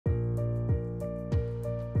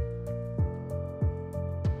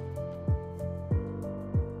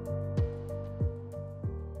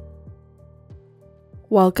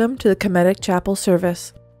Welcome to the Kemetic Chapel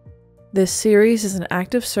service. This series is an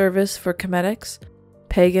active service for Kemetics,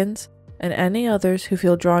 pagans, and any others who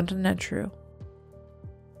feel drawn to Netjeru.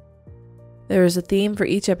 There is a theme for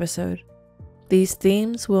each episode. These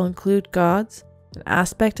themes will include gods, an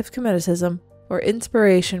aspect of Kemeticism, or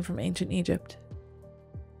inspiration from ancient Egypt.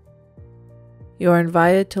 You are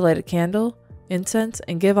invited to light a candle, incense,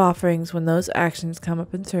 and give offerings when those actions come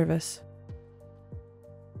up in service.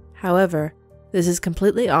 However, this is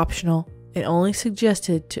completely optional and only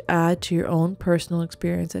suggested to add to your own personal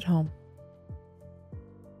experience at home.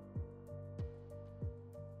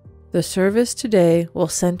 The service today will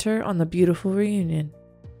center on the beautiful reunion.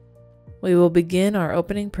 We will begin our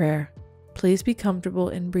opening prayer. Please be comfortable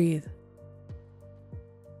and breathe.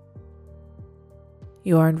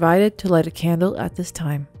 You are invited to light a candle at this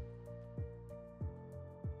time.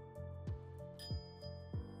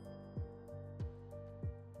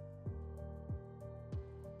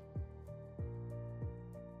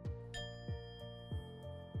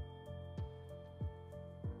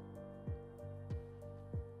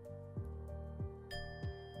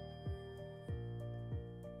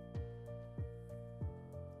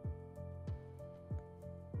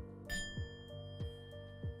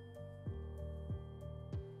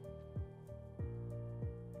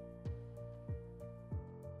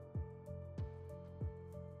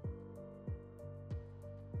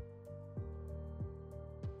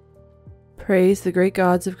 Praise the great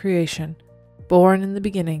gods of creation. Born in the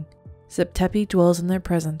beginning, Septepi dwells in their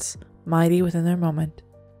presence, mighty within their moment.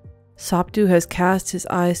 Soptu has cast his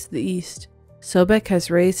eyes to the east. Sobek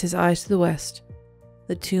has raised his eyes to the west.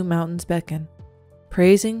 The two mountains beckon,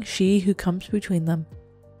 praising she who comes between them,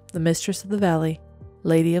 the mistress of the valley,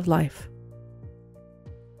 lady of life.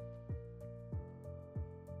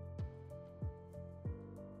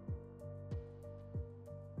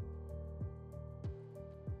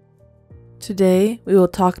 Today, we will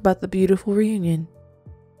talk about the beautiful reunion.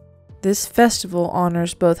 This festival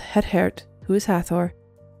honors both Heru-wer, who is Hathor,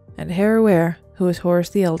 and Heru-wer, who is Horus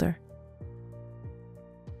the Elder.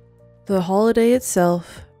 The holiday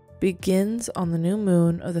itself begins on the new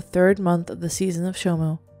moon of the third month of the season of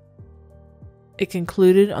Shomu. It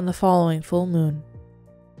concluded on the following full moon.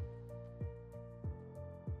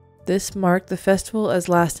 This marked the festival as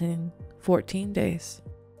lasting 14 days.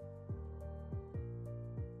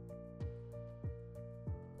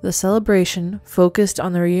 The celebration focused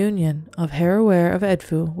on the reunion of Heru-wer of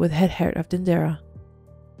Edfu with Heru of Dendera.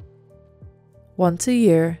 Once a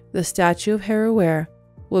year, the statue of Heru-wer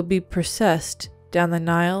would be processed down the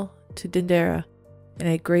Nile to Dendera in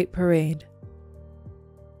a great parade.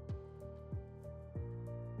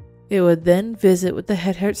 It would then visit with the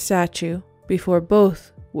Heru statue before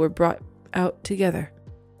both were brought out together.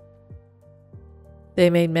 They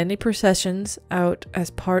made many processions out as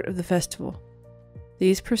part of the festival.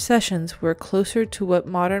 These processions were closer to what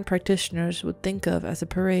modern practitioners would think of as a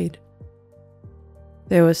parade.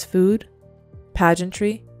 There was food,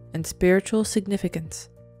 pageantry, and spiritual significance.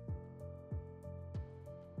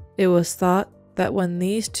 It was thought that when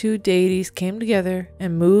these two deities came together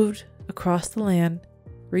and moved across the land,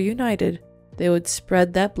 reunited, they would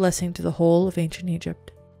spread that blessing to the whole of ancient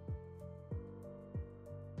Egypt.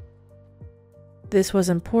 This was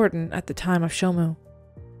important at the time of Shomu,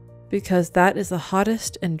 because that is the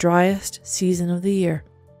hottest and driest season of the year.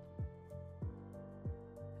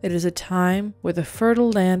 It is a time where the fertile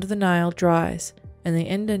land of the Nile dries and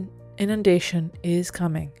the inundation is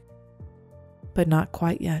coming, but not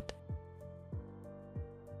quite yet.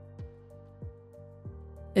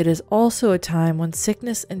 It is also a time when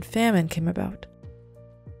sickness and famine came about.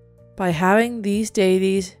 By having these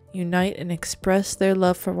deities unite and express their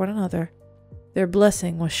love for one another, their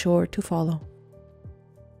blessing was sure to follow.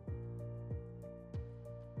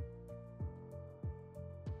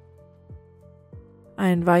 I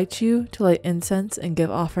invite you to light incense and give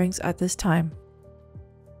offerings at this time.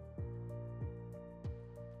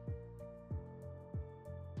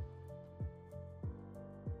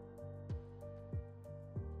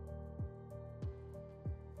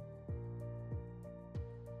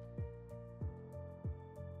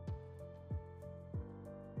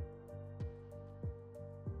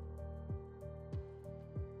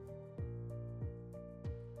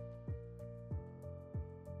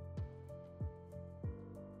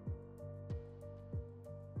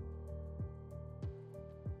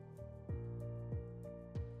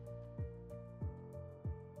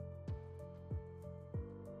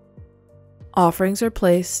 Offerings are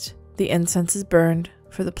placed, the incense is burned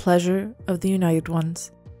for the pleasure of the united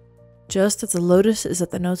ones, just as the lotus is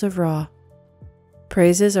at the nose of Ra.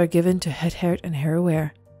 Praises are given to Heru and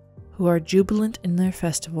Heru-wer, who are jubilant in their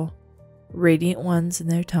festival, radiant ones in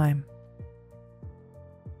their time.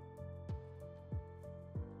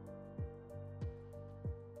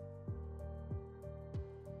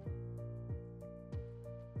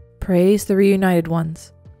 Praise the reunited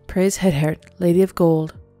ones. Praise Hedhert, Lady of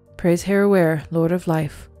Gold. Praise Heru-wer, Lord of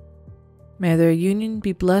Life. May their union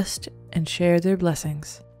be blessed and share their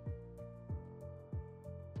blessings.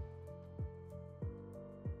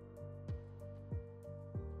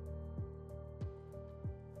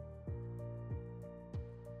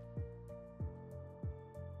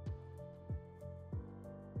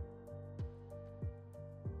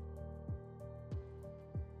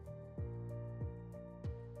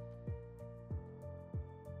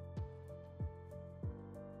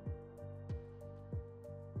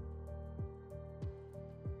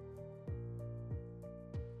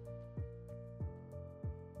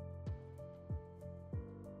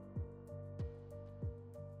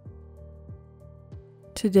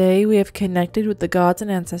 Today we have connected with the gods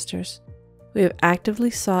and ancestors. We have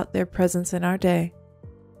actively sought their presence in our day.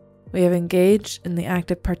 We have engaged in the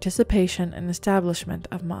active participation and establishment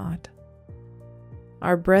of Ma'at.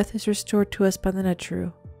 Our breath is restored to us by the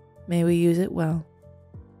Netjeru. May we use it well.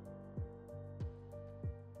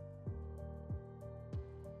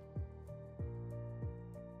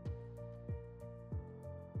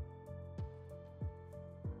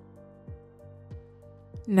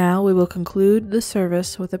 Now we will conclude the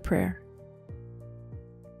service with a prayer.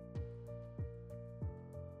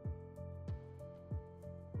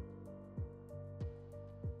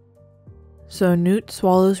 So Newt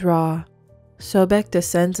swallows Ra, Sobek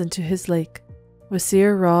descends into his lake,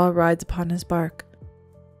 Wasir Ra rides upon his bark.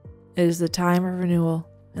 It is the time of renewal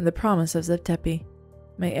and the promise of Zeptepi.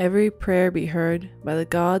 May every prayer be heard by the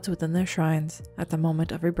gods within their shrines at the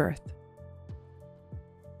moment of rebirth.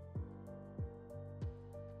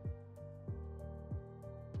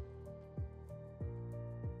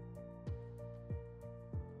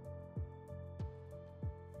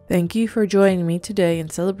 Thank you for joining me today in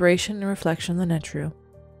celebration and reflection on the Netjeru.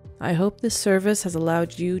 I hope this service has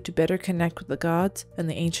allowed you to better connect with the gods and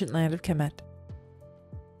the ancient land of Kemet.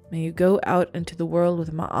 May you go out into the world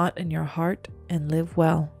with Ma'at in your heart and live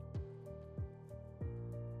well.